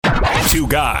Two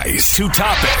guys, two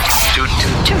topics,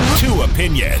 two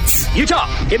opinions. You talk.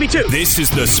 Give me two. This is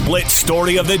the split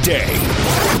story of the day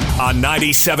on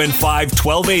 97.5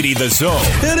 1280 The Zone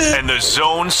and the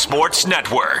Zone Sports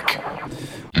Network.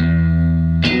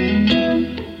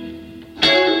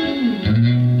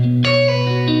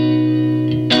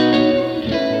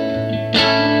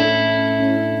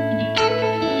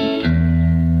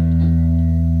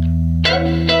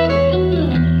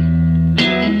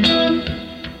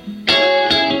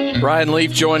 Ryan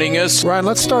Leaf joining us. Ryan,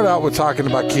 let's start out with talking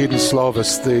about Keaton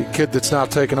Slovis, the kid that's now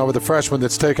taken over, the freshman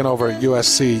that's taken over at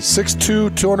USC.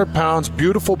 6'2", 200 pounds,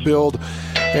 beautiful build,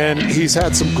 and he's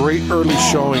had some great early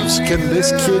showings. Can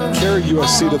this kid carry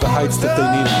USC to the heights that they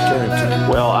need him to carry him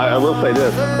to? Well, I will say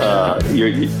this.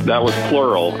 That was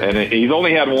plural, and he's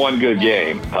only had one good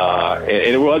game. And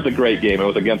it was a great game. It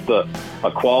was against a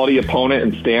quality opponent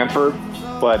in Stanford.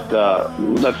 But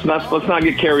let's not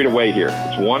get carried away here.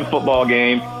 It's one football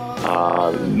game.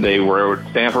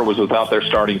 Stanford was without their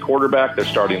starting quarterback, their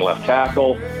starting left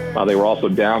tackle. They were also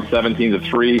down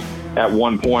 17-3 at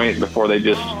one point before they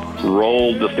just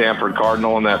rolled the Stanford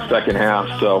Cardinal in that second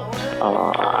half. So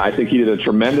I think he did a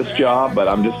tremendous job, but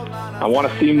I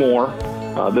want to see more.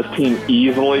 This team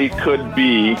easily could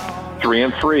be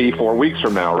 3-3 4 weeks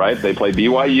from now, right? They play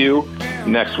BYU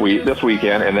this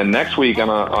weekend, and then next week on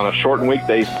a shortened week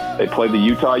they play the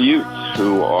Utah Utes,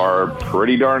 who are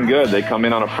pretty darn good. They come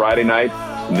in on a Friday night,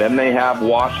 then they have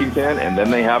Washington, and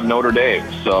then they have Notre Dame.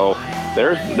 So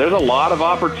there's a lot of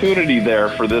opportunity there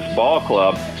for this ball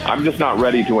club. I'm just not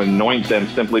ready to anoint them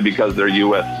simply because they're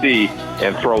USC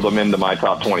and throw them into my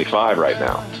top 25 right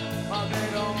now.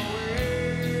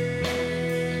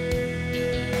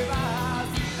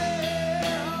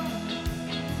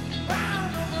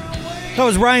 That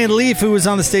was Ryan Leaf, who was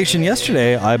on the station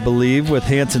yesterday, I believe, with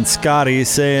Hanson Scotty,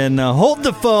 saying, hold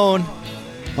the phone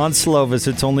on Slovis.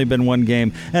 It's only been one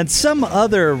game. And some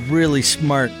other really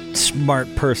smart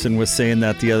person was saying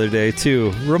that the other day,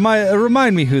 too.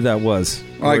 Remind me who that was.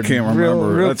 I can't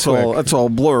remember. Real that's all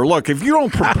blur. Look, if you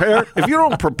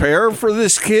don't prepare for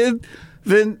this kid,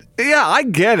 then, yeah, I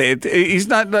get it. He's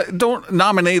not. Don't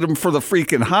nominate him for the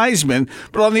freaking Heisman.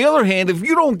 But on the other hand, if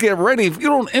you don't get ready, if you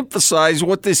don't emphasize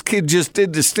what this kid just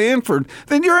did to Stanford,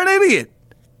 then you're an idiot.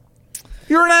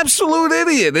 You're an absolute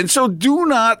idiot. And so do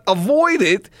not avoid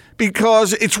it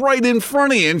because it's right in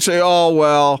front of you and say, oh,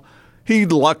 well, he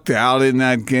lucked out in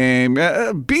that game.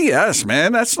 BS,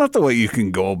 man. That's not the way you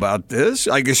can go about this.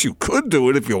 I guess you could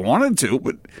do it if you wanted to,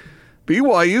 but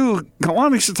BYU,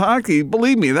 Kalani Sitake,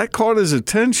 believe me, that caught his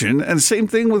attention, and same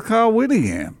thing with Kyle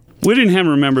Whittingham. Whittingham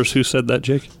remembers who said that,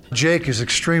 Jake. Jake is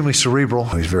extremely cerebral.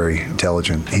 He's very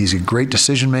intelligent. He's a great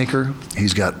decision maker.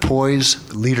 He's got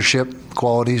poise, leadership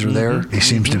qualities are there. He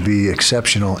seems to be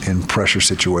exceptional in pressure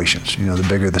situations. You know, the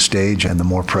bigger the stage and the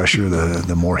more pressure,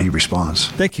 the more he responds.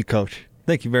 Thank you, Coach.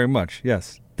 Thank you very much.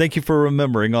 Yes. Thank you for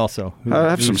remembering also.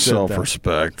 Have some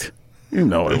self-respect. You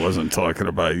know I wasn't talking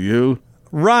about you.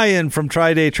 Ryan from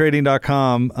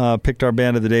TryDayTrading.com picked our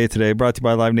band of the day today, brought to you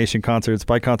by Live Nation Concerts.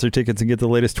 Buy concert tickets and get the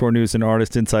latest tour news and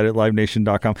artist insight at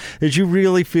LiveNation.com. Did you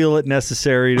really feel it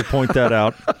necessary to point that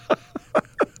out?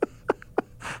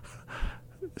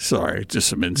 Sorry, just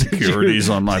some insecurities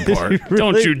on my part.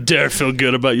 Don't you dare feel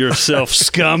good about yourself,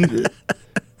 scum.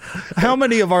 How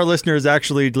many of our listeners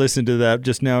actually listened to that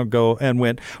just now and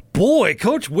went, boy,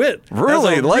 Coach Witt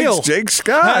really likes Jake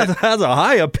Scott. Has a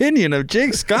high opinion of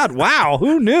Jake Scott. Wow,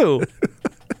 who knew?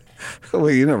 Well,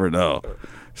 you never know.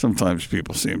 Sometimes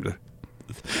people seem to.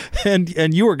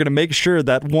 And you were going to make sure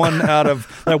that one out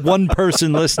of that one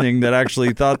person listening that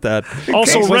actually thought that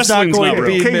also was not going to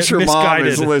be in case your misguided. Mom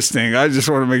is listening, I just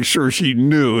want to make sure she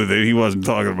knew that he wasn't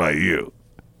talking about you.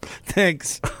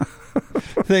 Thanks.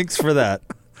 Thanks for that.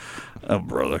 Oh,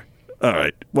 brother. All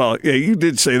right. Well, yeah, you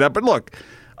did say that. But look,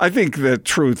 I think the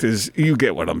truth is you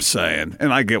get what I'm saying,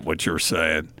 and I get what you're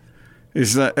saying.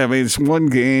 It's one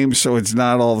game, so it's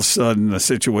not all of a sudden a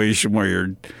situation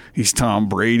where he's Tom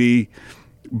Brady,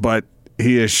 but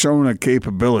he has shown a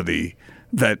capability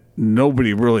that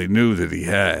nobody really knew that he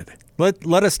had.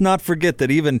 Let us not forget that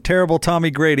even terrible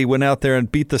Tommy Grady went out there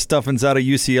and beat the stuffings out of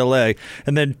UCLA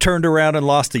and then turned around and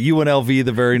lost to UNLV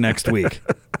the very next week.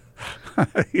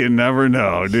 You never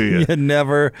know, do you?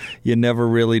 You never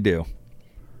really do.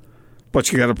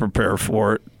 But you got to prepare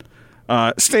for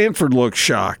it. Stanford looked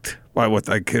shocked by what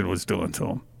that kid was doing to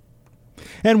him.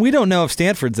 And we don't know if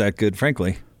Stanford's that good,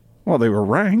 frankly. Well, they were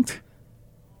ranked.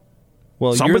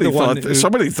 Well, somebody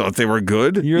thought they were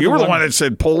good. You were the one that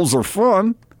said polls are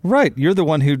fun. Right. You're the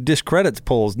one who discredits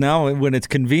polls. Now, when it's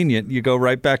convenient, you go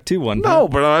right back to one. No,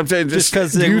 but I'm saying just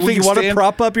because you want to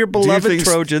prop up your beloved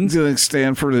Trojans. Do you think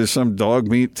Stanford is some dog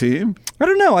meat team? I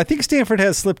don't know. I think Stanford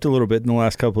has slipped a little bit in the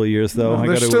last couple of years, though.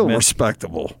 They're still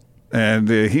respectable, and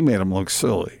he made them look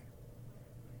silly.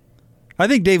 I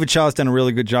think David Shaw's done a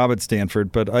really good job at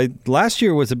Stanford, but last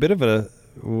year was a bit of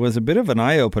an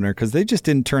eye opener because they just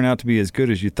didn't turn out to be as good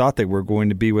as you thought they were going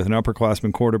to be with an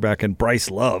upperclassman quarterback and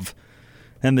Bryce Love.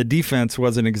 And the defense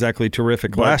wasn't exactly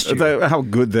terrific last year. How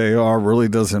good they are really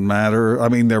doesn't matter. I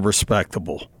mean, they're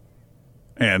respectable.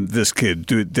 And this kid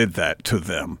did that to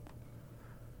them.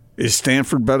 Is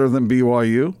Stanford better than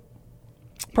BYU?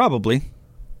 Probably.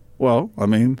 Well, I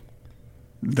mean,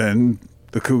 then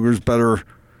the Cougars better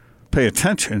pay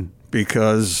attention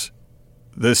because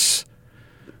this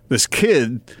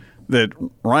kid that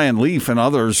Ryan Leaf and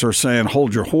others are saying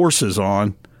hold your horses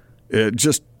on, it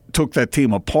just took that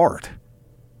team apart.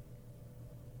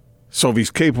 So if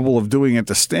he's capable of doing it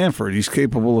to Stanford, he's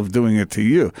capable of doing it to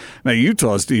you. Now,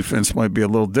 Utah's defense might be a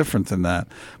little different than that.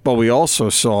 But we also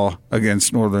saw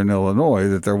against Northern Illinois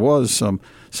that there was some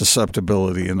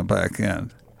susceptibility in the back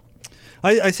end.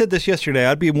 I said this yesterday.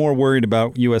 I'd be more worried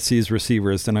about USC's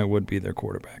receivers than I would be their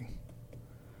quarterback.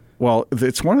 Well,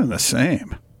 it's one and the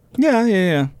same.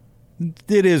 Yeah.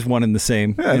 It is one and the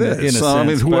same. Yeah, it is. So, I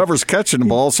mean, whoever's catching the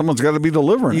ball, someone's got to be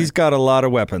delivering. He's got a lot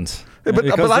of weapons.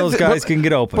 Because those guys can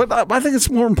get open. But I think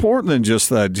it's more important than just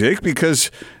that, Jake,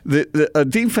 because a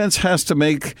defense has to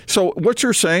make. So what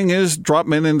you're saying is drop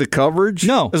men into coverage?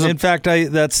 No. In fact,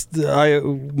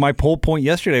 my whole point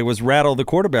yesterday was rattle the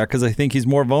quarterback because I think he's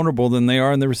more vulnerable than they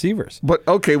are in the receivers. But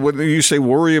okay, when you say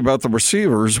worry about the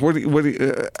receivers, how is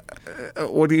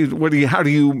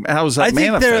that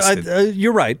manifested?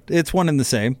 You're right. It's one and the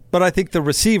same. But I think the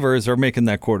receivers are making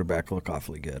that quarterback look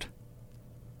awfully good.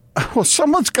 Well,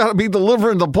 someone's got to be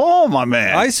delivering the ball, my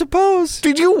man. I suppose.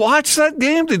 Did you watch that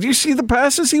game? Did you see the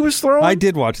passes he was throwing? I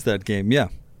did watch that game, yeah.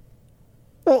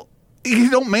 Well,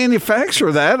 you don't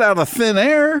manufacture that out of thin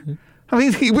air. I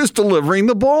mean, he was delivering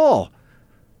the ball.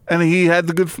 And he had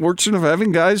the good fortune of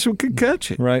having guys who could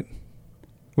catch it. Right.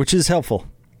 Which is helpful.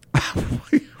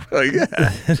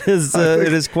 Yeah. It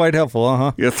is quite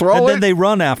helpful, You throw and it, then they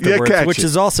run afterwards, which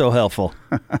is also helpful.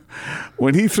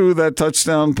 When he threw that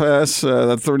touchdown pass,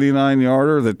 that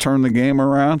 39-yarder that turned the game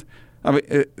around, I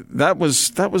mean, that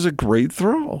was a great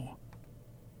throw.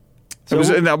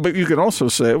 But you can also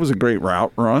say it was a great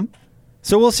route run.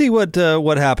 So we'll see what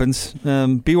happens.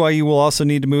 BYU will also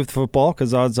need to move the football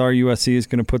because odds are USC is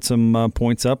going to put some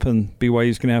points up, and BYU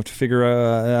is going to have to figure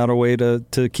out a way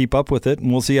to keep up with it.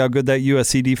 And we'll see how good that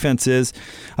USC defense is.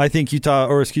 I think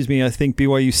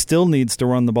BYU still needs to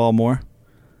run the ball more.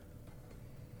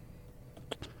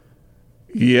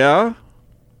 Yeah.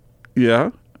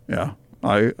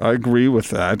 I agree with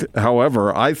that.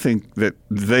 However, I think that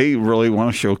they really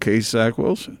want to showcase Zach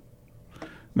Wilson.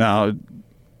 Now,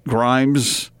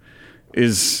 Grimes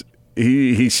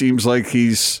he seems like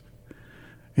he's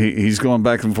going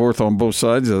back and forth on both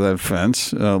sides of that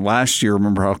fence. Last year,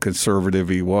 remember how conservative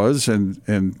he was,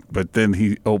 but then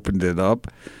he opened it up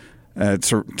at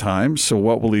certain times. So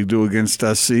what will he do against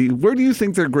SC? Where do you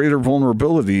think their greater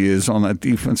vulnerability is on that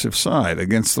defensive side,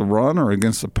 against the run or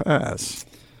against the pass?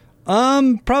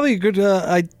 Probably good.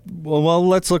 Well,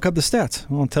 let's look up the stats.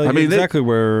 I'll tell you exactly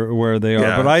where they are.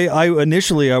 Yeah. But I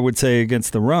initially would say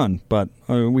against the run, but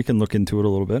we can look into it a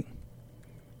little bit.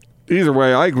 Either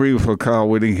way, I agree with what Kyle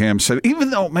Whittingham said.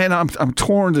 Even though, man, I'm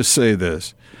torn to say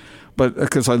this, but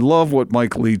because I love what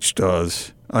Mike Leach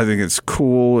does, I think it's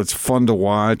cool. It's fun to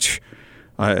watch.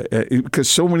 Because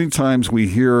so many times we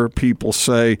hear people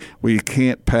say, "Well, you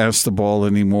can't pass the ball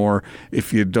anymore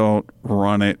if you don't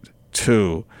run it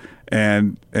too."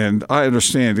 And I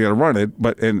understand you got to run it,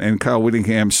 but and Kyle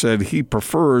Whittingham said he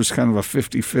prefers kind of a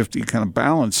 50-50 kind of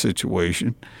balance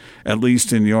situation, at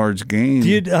least in yards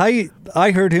gained.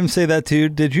 I heard him say that too.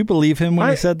 Did you believe him when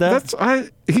he said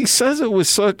that? He says it with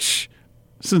such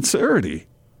sincerity.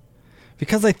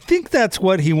 Because I think that's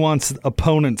what he wants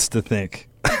opponents to think.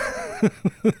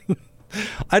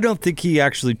 I don't think he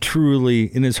actually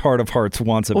truly, in his heart of hearts,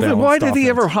 wants a balanced why did he offense.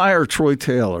 ever hire Troy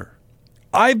Taylor?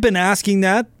 I've been asking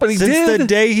that since the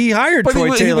day he hired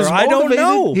Troy Taylor. I don't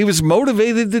know. He was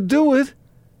motivated to do it.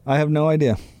 I have no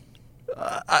idea.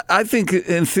 I think,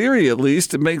 in theory at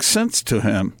least, it makes sense to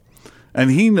him.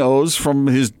 And he knows from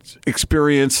his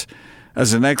experience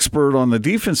as an expert on the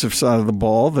defensive side of the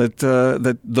ball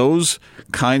that those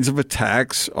kinds of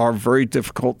attacks are very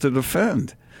difficult to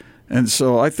defend. And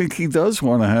so I think he does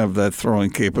want to have that throwing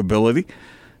capability.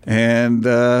 And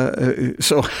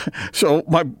so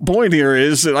my point here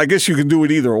is that I guess you can do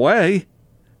it either way.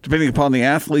 depending upon the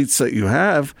athletes that you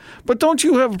have. But don't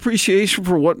you have appreciation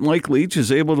for what Mike Leach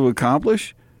is able to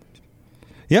accomplish?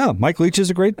 Yeah, Mike Leach is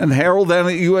a great... And Harold down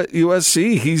at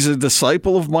USC, he's a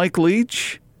disciple of Mike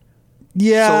Leach.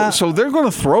 Yeah. So they're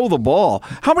going to throw the ball.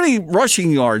 How many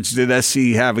rushing yards did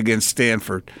SC have against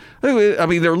Stanford? I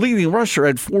mean, their leading rusher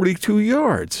had 42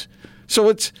 yards. So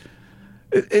it's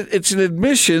an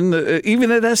admission, even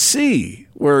at SC,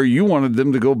 where you wanted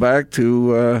them to go back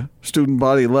to student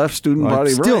body left, student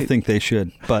body right. I still think they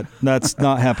should, but that's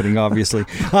not happening, obviously.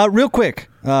 Real quick,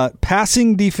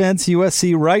 passing defense,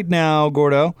 USC right now,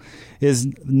 Gordo, is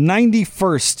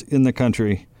 91st in the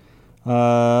country.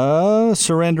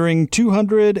 Surrendering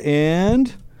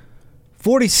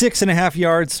 246.5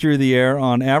 yards through the air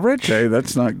on average. Okay,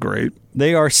 that's not great.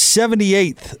 They are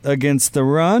 78th against the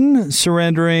run,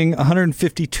 surrendering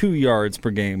 152 yards per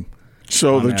game.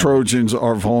 So the Trojans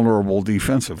are vulnerable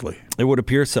defensively. It would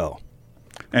appear so.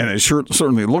 And it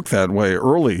certainly looked that way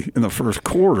early in the first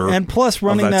quarter. And plus,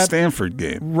 running that Stanford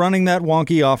game, running that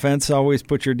wonky offense always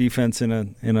puts your defense in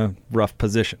a rough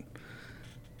position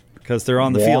because they're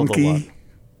on the field a lot.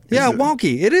 Yeah,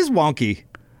 wonky. It is wonky.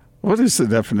 What is the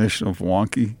definition of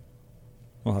wonky?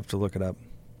 We'll have to look it up.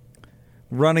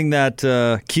 Running that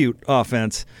cute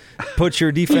offense puts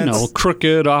your defense...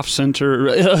 crooked, off-center,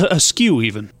 askew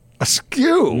even.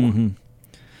 Askew? Mm-hmm.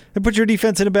 It puts your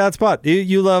defense in a bad spot.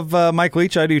 You love Mike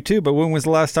Leach, I do too, but when was the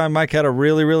last time Mike had a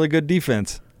really, really good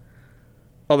defense?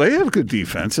 Oh, they have good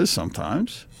defenses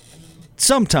sometimes.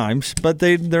 Sometimes, but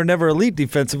they're never elite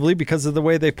defensively because of the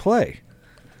way they play.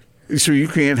 So you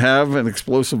can't have an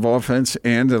explosive offense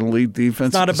and an elite defense.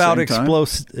 It's not about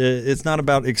explosive. It's not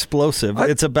about explosive.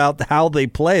 It's about how they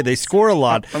play. They score a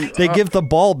lot. They give the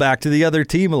ball back to the other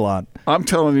team a lot. I'm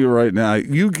telling you right now,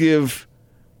 you give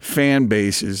fan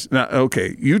bases. Now,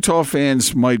 okay, Utah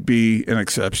fans might be an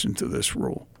exception to this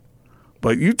rule,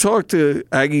 but you talk to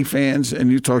Aggie fans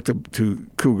and you talk to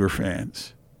Cougar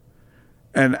fans,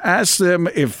 and ask them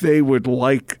if they would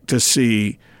like to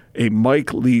see a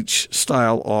Mike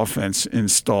Leach-style offense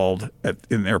installed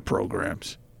in their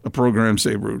programs, the programs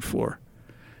they root for.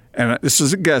 And this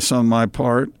is a guess on my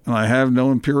part, and I have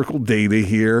no empirical data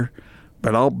here,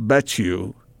 but I'll bet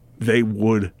you they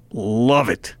would love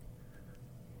it.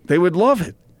 They would love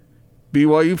it.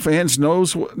 BYU fans know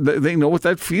what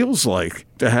that feels like,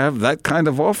 to have that kind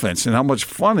of offense and how much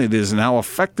fun it is and how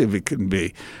effective it can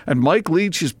be. And Mike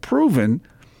Leach has proven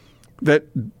that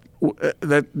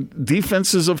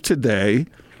defenses of today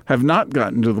have not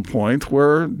gotten to the point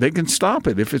where they can stop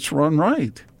it if it's run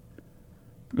right.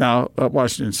 Now,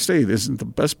 Washington State isn't the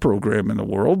best program in the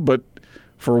world, but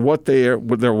for what they're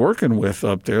working with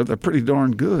up there, they're pretty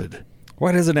darn good.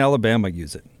 Why doesn't Alabama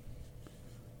use it?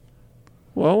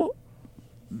 Well,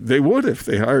 they would if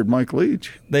they hired Mike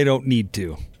Leach. They don't need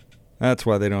to. That's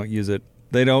why they don't use it.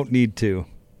 They don't need to.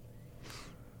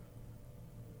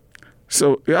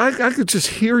 So I could just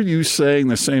hear you saying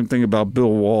the same thing about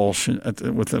Bill Walsh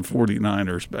with the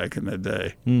 49ers back in the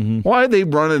day. Mm-hmm. Why are they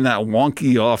running that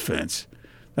wonky offense,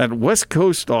 that West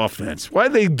Coast offense? Why are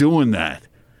they doing that?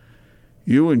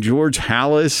 You and George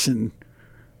Hallis and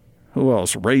who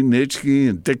else? Ray Nitschke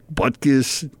and Dick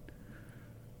Butkus.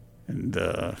 And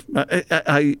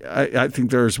I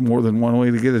think there's more than one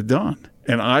way to get it done.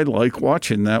 And I like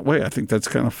watching that way. I think that's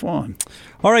kind of fun.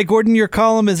 All right, Gordon, your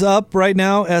column is up right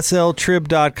now,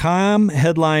 sltrib.com.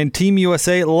 Headline, Team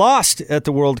USA lost at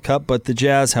the World Cup, but the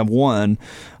Jazz have won.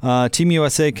 Team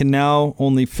USA can now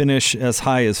only finish as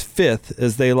high as 5th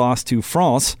as they lost to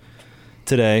France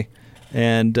today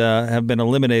and have been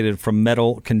eliminated from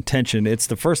medal contention. It's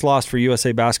the first loss for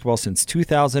USA basketball since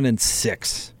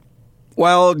 2006.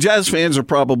 Well, Jazz fans are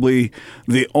probably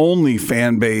the only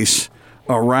fan base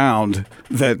around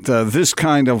that this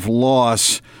kind of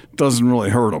loss doesn't really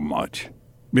hurt them much,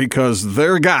 because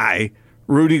their guy,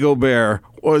 Rudy Gobert,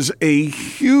 was a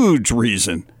huge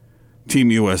reason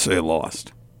Team USA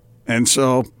lost. And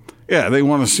so, yeah, they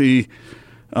want to see,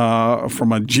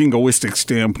 from a jingoistic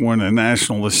standpoint, a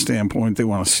nationalist standpoint, they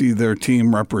want to see their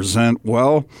team represent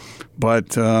well. But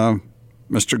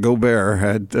Mr. Gobert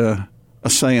had a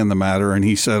say in the matter, and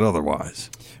he said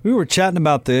otherwise. We were chatting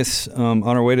about this on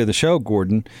our way to the show,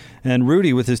 Gordon, and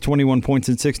Rudy with his 21 points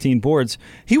and 16 boards,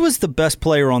 he was the best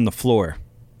player on the floor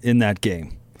in that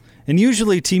game. And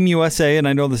usually Team USA, and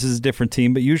I know this is a different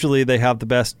team, but usually they have the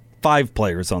best 5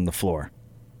 players on the floor.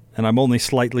 And I'm only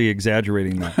slightly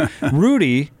exaggerating that.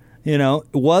 Rudy,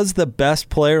 was the best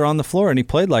player on the floor, and he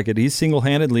played like it. He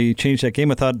single-handedly changed that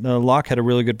game. I thought Locke had a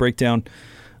really good breakdown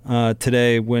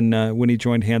today when he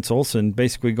joined Hans Olsen,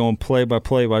 basically going play by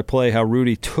play how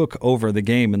Rudy took over the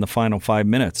game in the final 5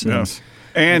 minutes. Yes.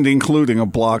 And including a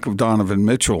block of Donovan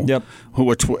Mitchell. Yep.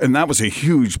 And that was a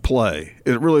huge play.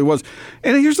 It really was.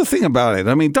 And here's the thing about it.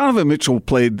 I mean, Donovan Mitchell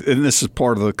played, and this is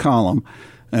part of the column,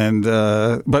 and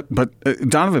but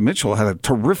Donovan Mitchell had a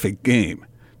terrific game.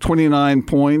 29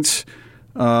 points,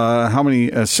 how many?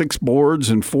 6 boards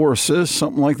and 4 assists,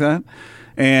 something like that.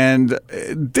 And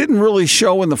it didn't really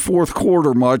show in the fourth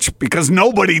quarter much because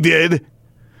nobody did.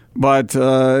 But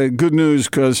good news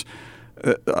because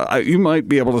you might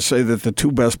be able to say that the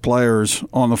 2 best players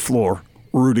on the floor,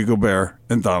 Rudy Gobert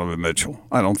and Donovan Mitchell.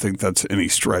 I don't think that's any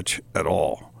stretch at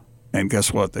all. And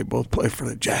guess what? They both play for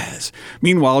the Jazz.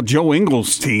 Meanwhile, Joe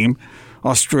Ingles' team,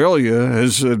 Australia,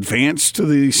 has advanced to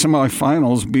the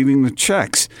semifinals, beating the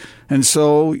Czechs. And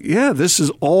so, yeah, this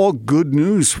is all good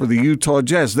news for the Utah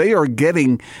Jazz. They are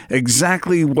getting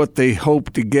exactly what they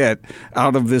hope to get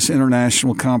out of this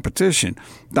international competition.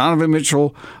 Donovan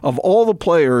Mitchell, of all the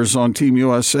players on Team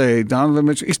USA, Donovan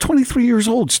Mitchell, he's 23 years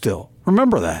old still.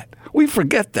 Remember that. We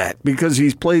forget that because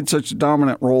he's played such a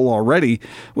dominant role already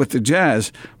with the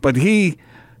Jazz. But he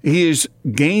has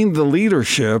gained the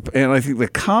leadership and I think the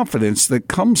confidence that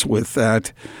comes with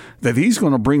that he's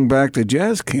going to bring back the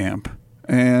Jazz camp.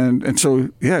 And so,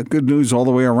 yeah, good news all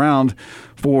the way around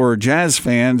for Jazz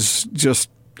fans, just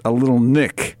a little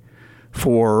nick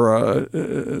for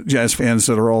Jazz fans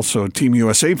that are also Team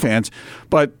USA fans.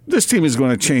 But this team is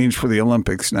going to change for the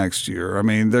Olympics next year. I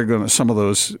mean, some of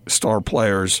those star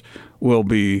players will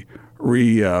be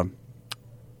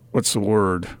what's the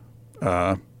word?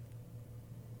 What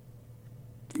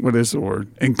is the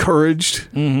word? Encouraged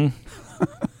to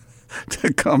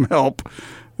come help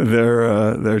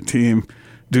their team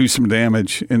do some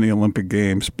damage in the Olympic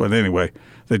Games. But anyway,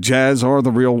 the Jazz are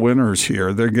the real winners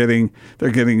here. They're getting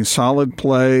solid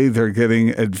play. They're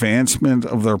getting advancement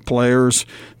of their players.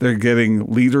 They're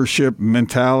getting leadership,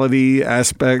 mentality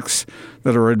aspects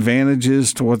that are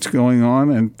advantages to what's going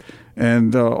on.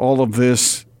 And all of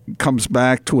this comes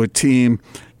back to a team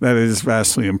that is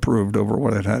vastly improved over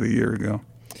what it had a year ago.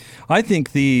 I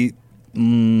think if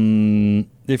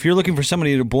you're looking for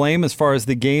somebody to blame as far as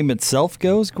the game itself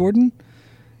goes, Gordon,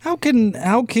 how can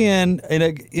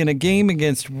in a game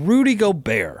against Rudy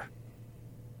Gobert,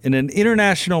 in an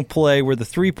international play where the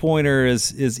three-pointer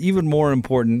is even more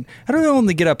important, how do they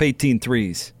only get up 18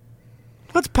 threes?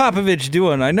 What's Popovich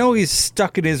doing? I know he's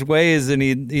stuck in his ways and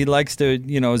he likes to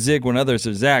zig when others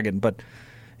are zagging, but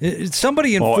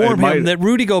somebody inform him that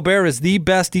Rudy Gobert is the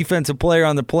best defensive player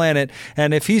on the planet,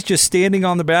 and if he's just standing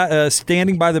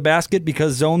by the basket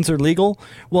because zones are legal,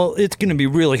 well, it's going to be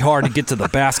really hard to get to the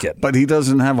basket. But he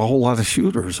doesn't have a whole lot of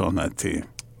shooters on that team.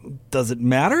 Does it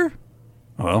matter?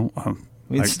 Well,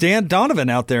 stand Donovan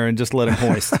out there and just let him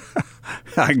hoist.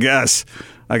 I guess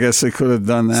they could have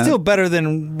done that. Still better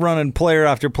than running player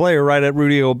after player right at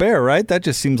Rudy Gobert, right? That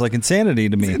just seems like insanity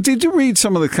to me. Did you read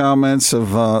some of the comments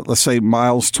of, let's say,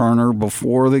 Miles Turner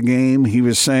before the game? He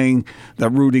was saying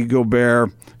that Rudy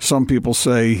Gobert, some people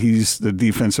say he's the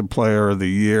defensive player of the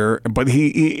year, but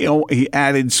he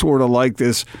added sort of like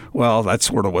this, well, that's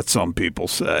sort of what some people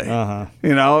say. Uh-huh.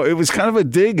 It was kind of a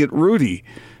dig at Rudy.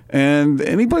 And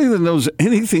anybody that knows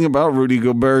anything about Rudy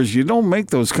Gobert is you don't make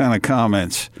those kind of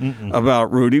comments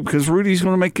about Rudy because Rudy's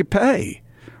going to make you pay.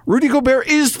 Rudy Gobert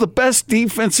is the best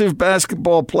defensive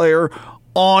basketball player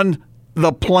on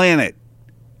the planet.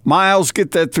 Miles,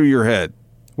 get that through your head.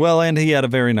 Well, and he had a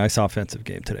very nice offensive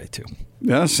game today, too.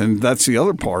 Yes, and that's the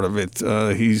other part of it.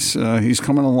 He's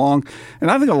coming along. And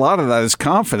I think a lot of that is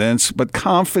confidence, but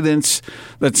confidence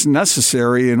that's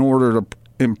necessary in order to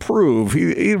improve.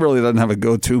 He really doesn't have a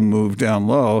go-to move down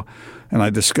low, and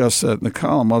I discussed that in the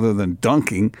column other than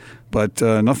dunking, but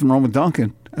nothing wrong with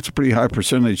dunking. That's a pretty high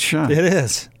percentage shot. It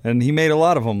is, and he made a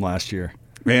lot of them last year.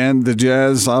 And the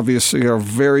Jazz obviously are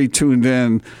very tuned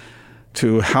in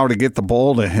to how to get the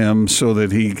ball to him so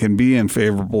that he can be in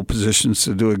favorable positions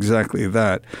to do exactly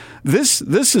that. This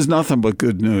is nothing but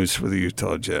good news for the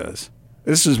Utah Jazz.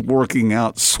 This is working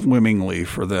out swimmingly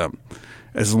for them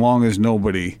as long as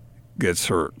nobody gets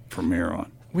hurt from here on.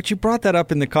 Which you brought that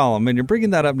up in the column, and you're bringing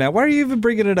that up now. Why are you even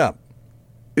bringing it up?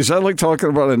 Is that like talking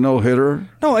about a no-hitter?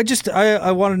 No,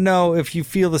 I want to know if you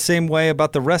feel the same way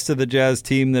about the rest of the Jazz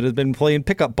team that has been playing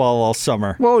pickup ball all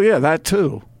summer. Well, yeah, that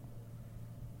too.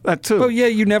 Well, yeah,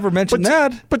 you never mentioned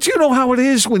that. But you know how it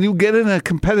is when you get in a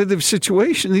competitive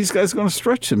situation. These guys are going to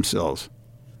stretch themselves.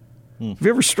 Have you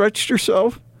ever stretched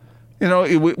yourself?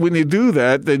 When you do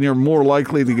that, then you're more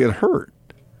likely to get hurt.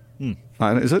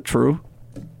 Is that true?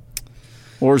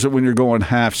 Or is it when you're going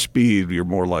half speed, you're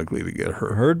more likely to get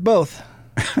hurt? Heard both.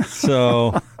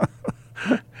 So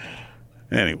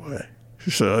anyway,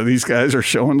 so these guys are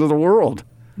showing to the world.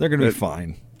 They're going to be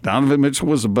fine. Donovan Mitchell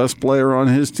was the best player on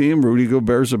his team. Rudy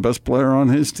Gobert's the best player on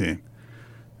his team.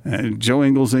 And Joe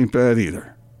Ingles ain't bad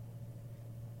either.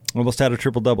 Almost had a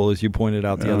triple-double, as you pointed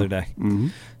out the other day. Mm-hmm.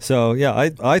 So, yeah,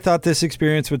 I thought this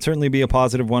experience would certainly be a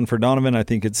positive one for Donovan. I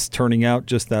think it's turning out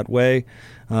just that way.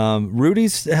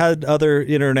 Rudy's had other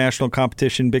international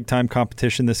competition, big-time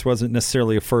competition. This wasn't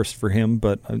necessarily a first for him,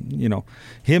 but,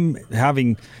 him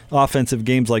having offensive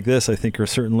games like this, I think, are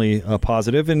certainly a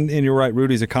positive. And you're right,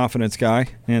 Rudy's a confidence guy,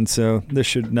 and so this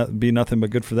should be nothing but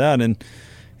good for that. And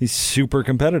he's super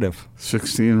competitive.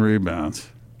 16 rebounds.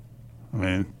 I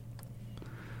mean,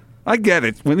 I get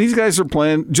it. When these guys are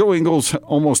playing, Joe Ingles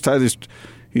almost had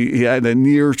he had a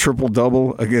near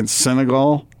triple-double against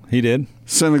Senegal. He did.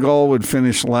 Senegal would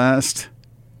finish last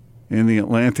in the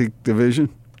Atlantic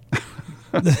Division.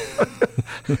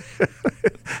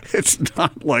 It's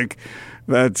not like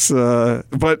that's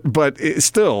but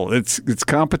it's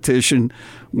competition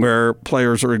where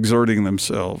players are exerting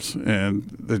themselves,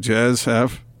 and the Jazz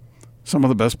have some of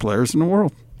the best players in the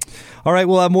world. All right,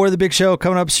 we'll have more of the big show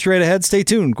coming up straight ahead. Stay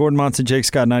tuned. Gordon Monson, Jake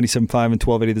Scott, 97.5 and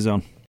 1280 The Zone.